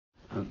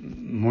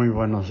Muy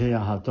buenos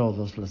días a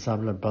todos. Les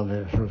habla el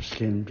Padre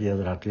Ruskin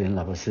Piedra aquí en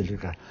la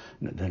Basílica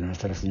de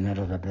Nuestra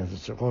Señora de Piedra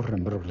Socorro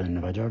en Brooklyn,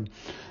 Nueva York.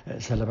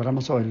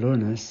 Celebramos hoy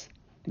lunes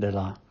de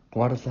la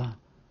cuarta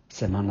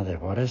semana de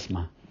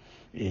Cuaresma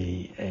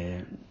y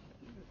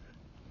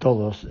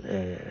todos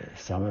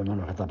sabemos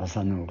lo que está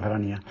pasando en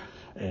Ucrania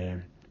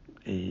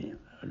y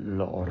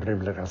lo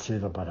horrible que ha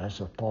sido para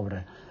esos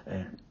pobres.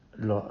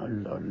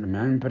 Me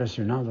ha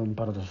impresionado un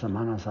par de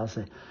semanas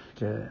hace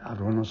que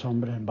algunos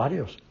hombres,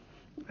 varios,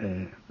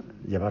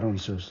 llevaron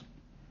sus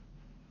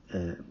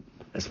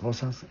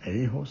esposas e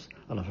hijos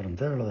a la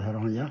frontera, lo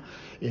dejaron allá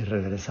y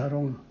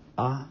regresaron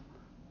a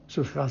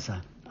sus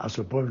casas, a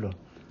su pueblo,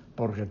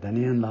 porque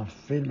tenían la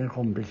firme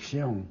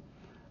convicción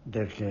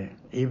de que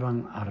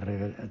iban a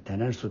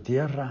tener su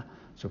tierra,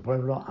 su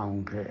pueblo,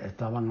 aunque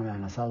estaban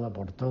amenazados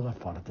por todas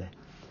partes.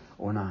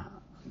 Una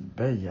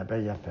bella,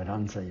 bella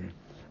esperanza y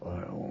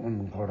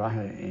un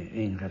coraje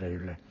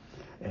increíble.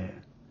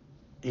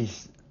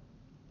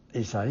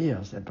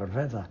 Isaías, el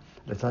profeta,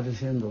 le está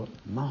diciendo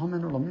más o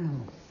menos lo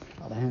mismo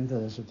a la gente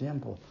de su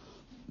tiempo.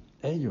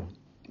 Ellos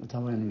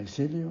estaban en el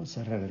exilio,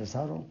 se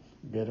regresaron,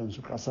 vieron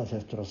su casa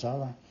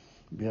destrozada,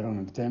 vieron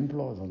el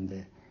templo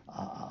donde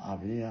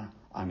había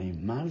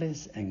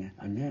animales.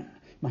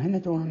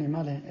 Imagínate un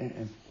animal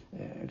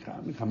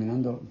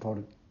caminando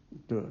por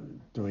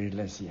tu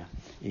iglesia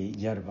y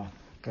hierba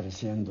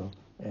creciendo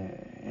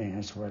en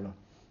el suelo,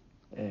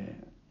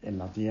 en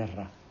la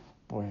tierra.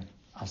 Pues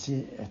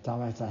así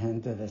estaba esta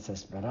gente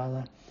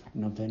desesperada,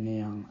 no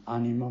tenían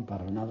ánimo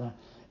para nada.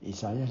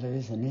 Isaías le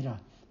dice, mira,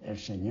 el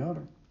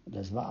Señor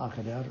les va a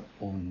crear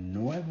un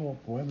nuevo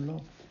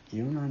pueblo y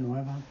una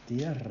nueva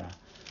tierra.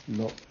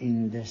 Lo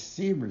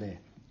indecible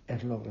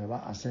es lo que va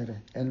a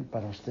hacer Él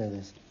para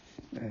ustedes.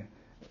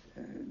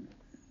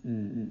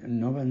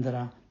 No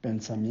vendrá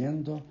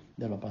pensamiento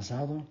de lo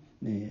pasado,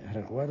 ni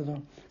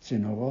recuerdo,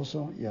 sino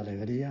gozo y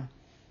alegría.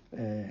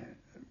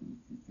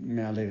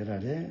 Me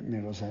alegraré,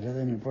 me gozaré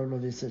de mi pueblo,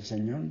 dice el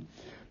Señor,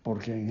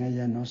 porque en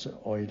ella no se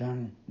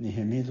oirán ni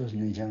gemidos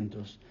ni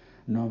llantos,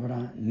 no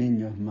habrá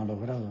niños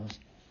malogrados,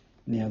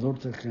 ni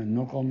adultos que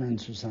no comen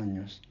sus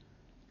años.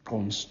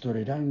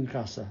 Construirán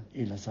casas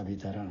y las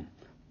habitarán,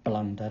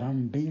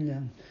 plantarán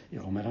viñas y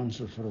comerán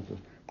sus frutos.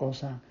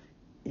 Cosa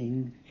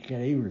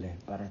increíble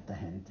para esta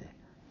gente.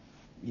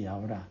 Y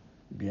ahora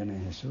viene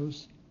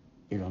Jesús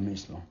y lo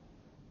mismo.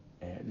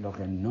 Lo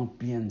que no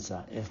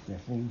piensa este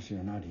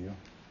funcionario,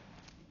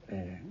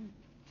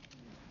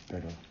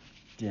 pero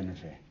tiene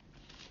fe,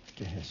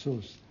 que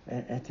Jesús,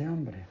 este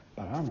hombre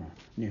pagano,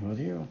 ni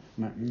judío,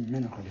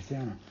 menos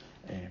cristiano,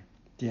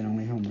 tiene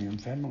un hijo muy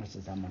enfermo que se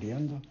está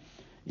muriendo,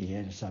 y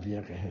él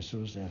sabía que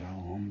Jesús era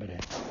un hombre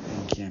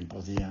en quien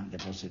podía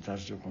depositar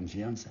su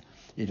confianza,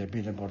 y le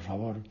pide, por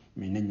favor,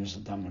 mi niño se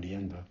está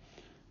muriendo.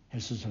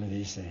 Jesús le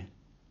dice,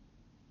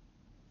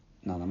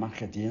 nada más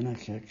que tienes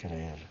que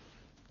creer.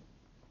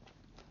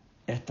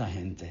 Esta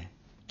gente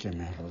que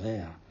me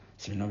rodea,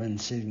 si no ven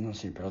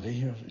signos y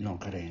prodigios, no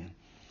creen.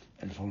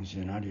 El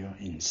funcionario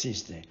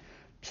insiste,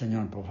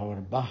 Señor, por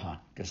favor,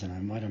 baja, que se me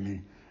muera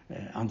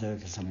antes de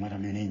que se muera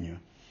mi niño.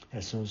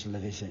 Jesús le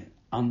dice,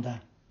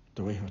 anda,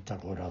 tu hijo está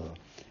curado.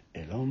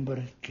 El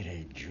hombre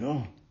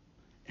creyó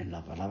en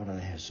la palabra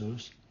de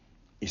Jesús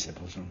y se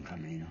puso en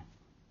camino.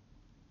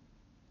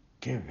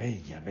 Qué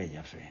bella,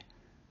 bella fe.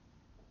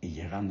 Y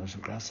llegando a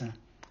su casa,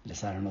 le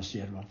salen los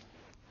siervos,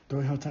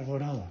 tu hijo está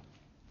curado.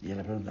 Y él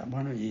le pregunta,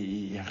 bueno,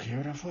 ¿y a qué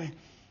hora fue?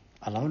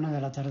 A la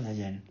 1:00 p.m.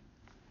 ayer.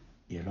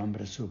 Y el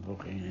hombre supo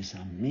que en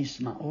esa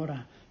misma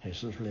hora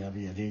Jesús le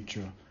había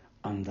dicho,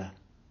 anda,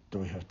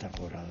 tu hijo está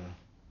curado.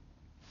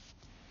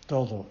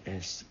 Todo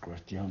es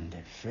cuestión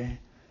de fe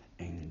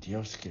en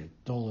Dios que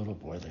todo lo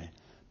puede.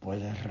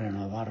 Puede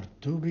renovar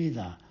tu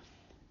vida,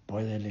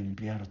 puede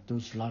limpiar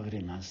tus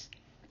lágrimas,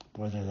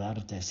 puede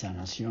darte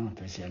sanación,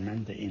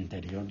 especialmente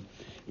interior.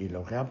 Y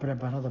lo que ha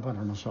preparado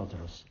para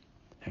nosotros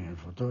en el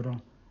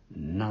futuro,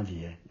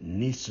 nadie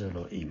ni se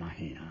lo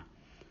imagina.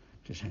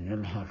 Que el Señor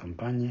los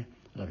acompañe,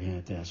 la vida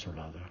esté a su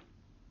lado.